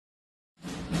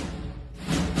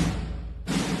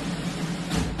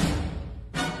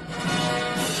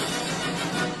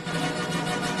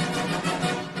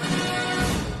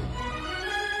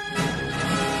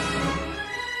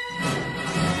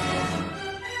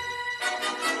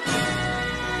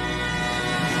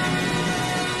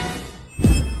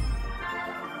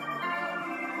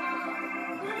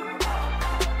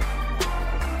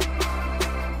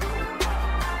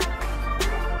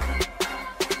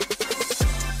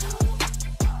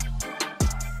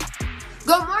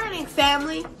morning,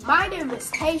 family. My name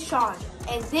is Tayshawn,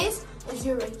 and this is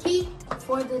your Rickie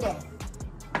for the day.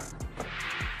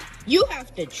 You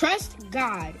have to trust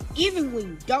God even when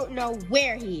you don't know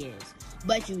where He is.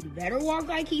 But you'd better walk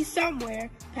like He's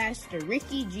somewhere, Pastor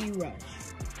Rickie G. Rush.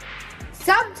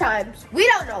 Sometimes we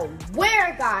don't know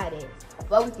where God is,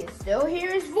 but we can still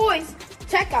hear His voice.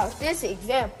 Check out this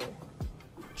example.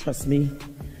 Trust me.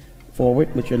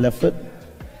 Forward with your left foot.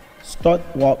 Start,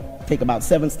 walk, take about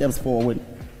 7 steps forward.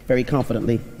 Very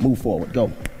confidently, move forward.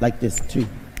 Go like this. 2,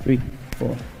 3, 4.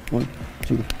 1,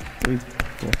 2, 3,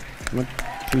 4. 1,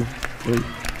 2, 3,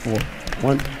 4.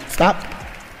 1. Stop.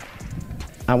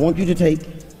 I want you to take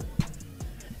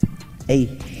a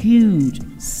huge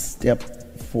step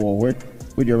forward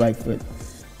with your right foot.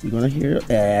 You're gonna hear,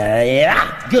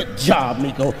 yeah. Good job,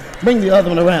 Miko. Bring the other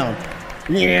one around.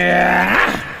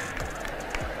 Yeah.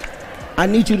 I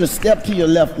need you to step to your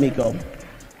left, Miko.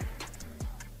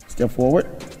 Step forward.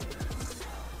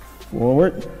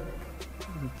 Forward.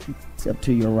 Step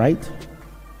to your right.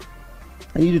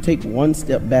 I need you to take 1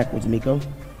 step backwards, Miko.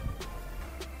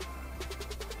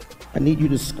 I need you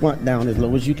to squat down as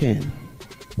low as you can.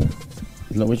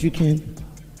 As low as you can.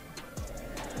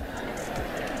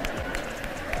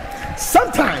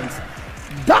 Sometimes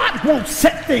God won't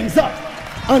set things up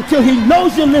until He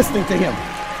knows you're listening to Him.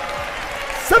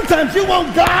 Sometimes you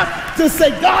want God to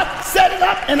say, God, set it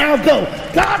up and I'll go.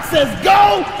 God says,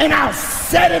 go and I'll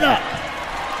set it up.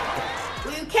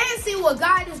 When you can't see what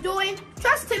God is doing,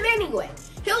 trust Him anyway.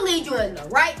 He'll lead you in the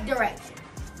right direction.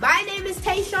 My name is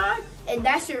Tayshawn, and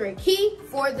that's your Rickie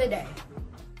for the day.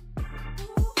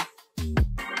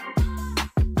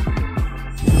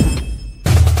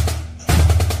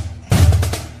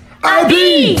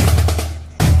 IBOC!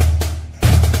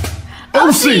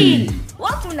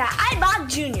 Welcome to IBOC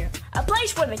Junior, a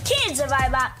place where the kids of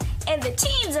IBOC and the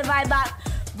teens of IBOC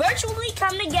virtually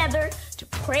come together to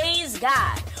praise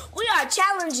God. We are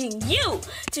challenging you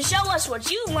to show us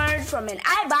what you learned from an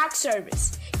IBOC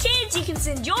service. Kids, you can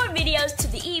send your videos to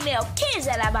the email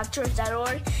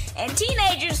kids@ibocchurch.org, and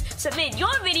teenagers, submit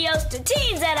your videos to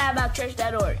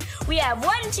teens@ibocchurch.org. We have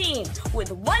one team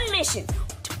with one mission,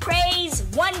 to praise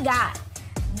one God.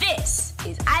 This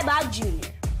is IBOC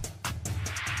Junior.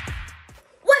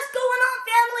 What's going on,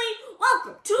 family?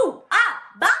 Welcome to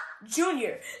IBOC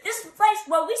Junior. This is the place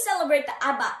where we celebrate the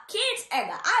IBOC kids and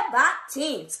the IBOC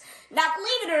teens. Now,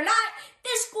 believe it or not,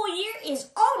 this school year is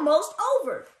almost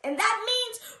over, and that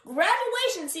means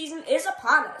graduation season is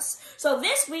upon us. So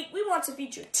this week, we want to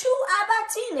feature 2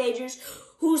 IBOC teenagers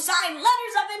who signed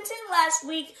letters of intent last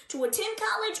week to attend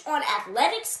college on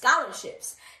athletic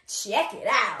scholarships. Check it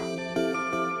out.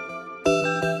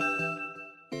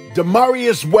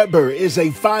 Demarius Weber is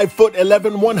a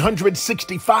 5'11",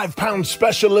 165-pound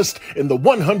specialist in the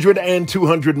 100 and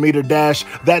 200-meter dash.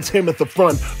 That's him at the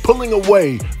front, pulling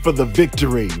away for the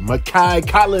victory. Makai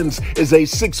Collins is a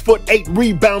 6'8"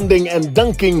 rebounding and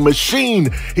dunking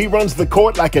machine. He runs the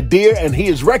court like a deer, and he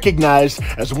is recognized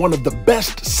as one of the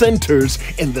best centers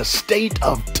in the state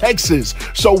of Texas.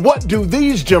 So what do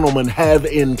these gentlemen have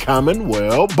in common?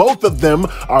 Well, both of them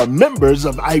are members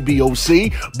of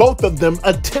IBOC. Both of them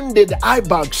attended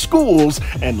IBOC schools,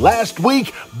 and last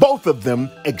week, both of them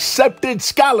accepted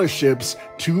scholarships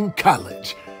to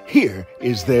college. Here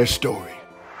is their story.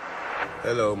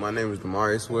 Hello, my name is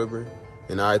Demarius Weber,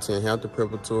 and I attend Hampton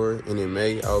Preparatory, and in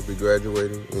May, I will be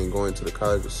graduating and going to the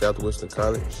College of Southwestern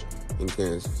College in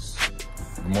Kansas.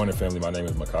 Good morning, family. My name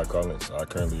is Makai Collins. I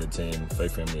currently attend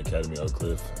Faith Family Academy, Oak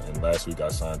Cliff, and last week I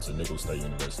signed to Nicholls State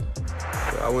University.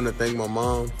 I want to thank my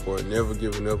mom for never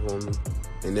giving up on me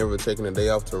and never taking a day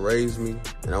off to raise me.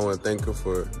 And I want to thank her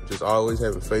for just always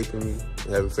having faith in me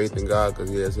and having faith in God,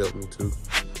 because He has helped me too.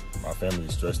 My family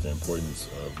stressed the importance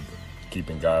of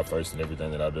keeping God first in everything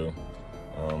that I do.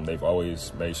 They've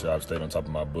always made sure I've stayed on top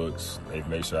of my books. They've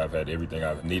made sure I've had everything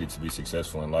I've needed to be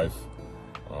successful in life.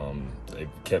 They've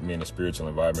kept me in a spiritual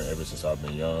environment ever since I've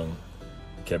been young,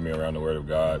 kept me around the Word of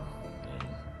God, and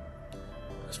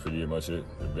that's pretty much it.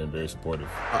 They've been very supportive.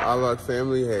 Our IBOC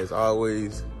family has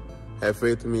always had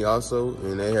faith in me also,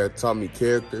 and they have taught me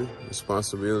character,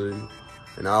 responsibility,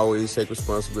 and I always take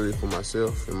responsibility for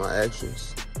myself and my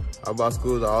actions. IBOC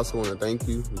schools, I also want to thank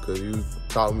you, because you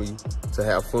taught me to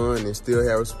have fun and still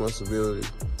have responsibility,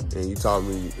 and you taught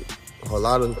me a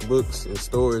lot of books and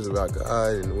stories about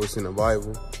God and what's in the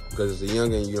Bible, because as a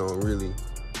youngin', you don't really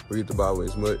read the Bible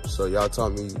as much. So y'all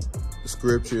taught me the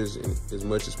scriptures and as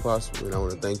much as possible, and I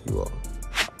want to thank you all.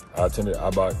 I attended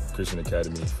IBOC Christian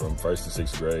Academy from 1st to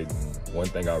 6th grade, and one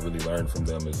thing I really learned from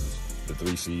them is the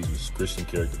 3 C's, which is Christian,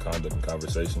 character, conduct, and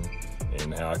conversation,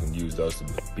 and how I can use those to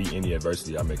beat any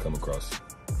adversity I may come across.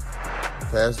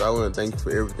 Pastor, I want to thank you for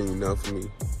everything you've done for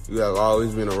me. You have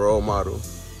always been a role model.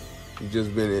 You've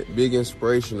just been a big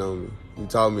inspiration on me. You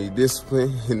taught me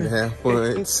discipline and to have fun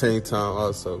at the same time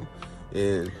also.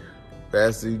 And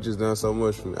Pastor, you just done so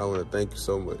much for me. I want to thank you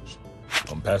so much.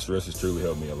 Pastor Russ has truly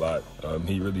helped me a lot.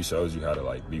 He really shows you how to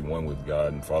like be one with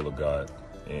God and follow God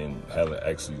and how to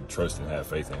actually trust and have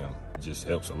faith in Him. It just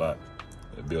helps a lot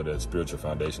to build that spiritual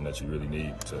foundation that you really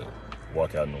need to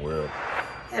walk out in the world.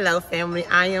 Hello family,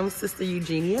 I am Sister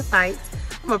Eugenia Fights.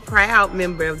 I'm a proud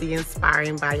member of the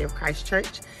Inspiring Body of Christ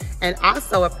Church and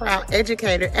also a proud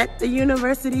educator at the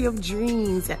University of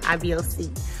Dreams at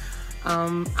IBOC.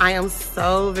 I am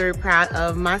so very proud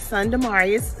of my son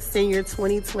Demarius, senior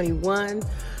 2021.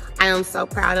 I am so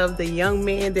proud of the young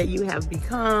man that you have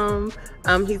become.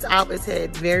 He's always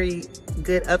had very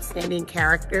good, upstanding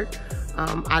character.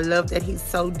 I love that he's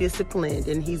so disciplined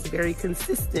and he's very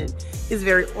consistent. He's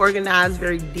very organized,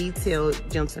 very detailed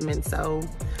gentleman. So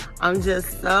I'm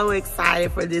just so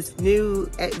excited for this new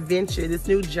adventure, this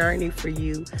new journey for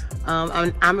you.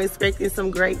 I'm expecting some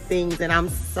great things and I'm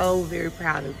so very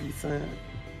proud of you, son.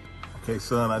 Okay,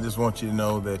 son, I just want you to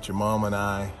know that your mom and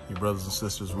I, your brothers and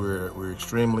sisters, we're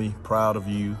extremely proud of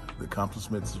you, the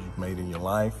accomplishments that you've made in your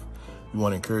life. We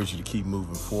want to encourage you to keep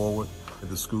moving forward.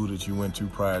 The school that you went to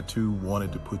prior to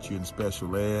wanted to put you in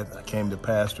special ed. I came to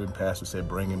Pastor and Pastor said,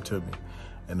 bring him to me.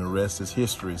 And the rest is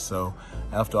history. So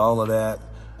after all of that,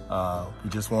 we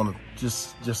just want to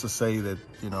just to say that,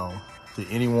 you know, to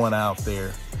anyone out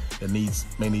there that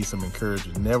may need some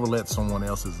encouragement, never let someone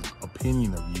else's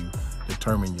opinion of you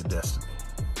determine your destiny.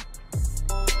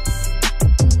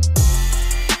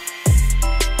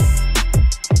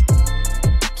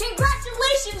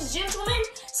 Congratulations, gentlemen!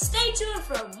 Stay tuned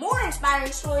for more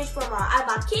inspiring stories from our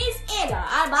IBOC kids and our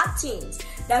IBOC teens.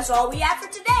 That's all we have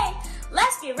for today.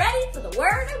 Let's get ready for the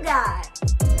Word of God.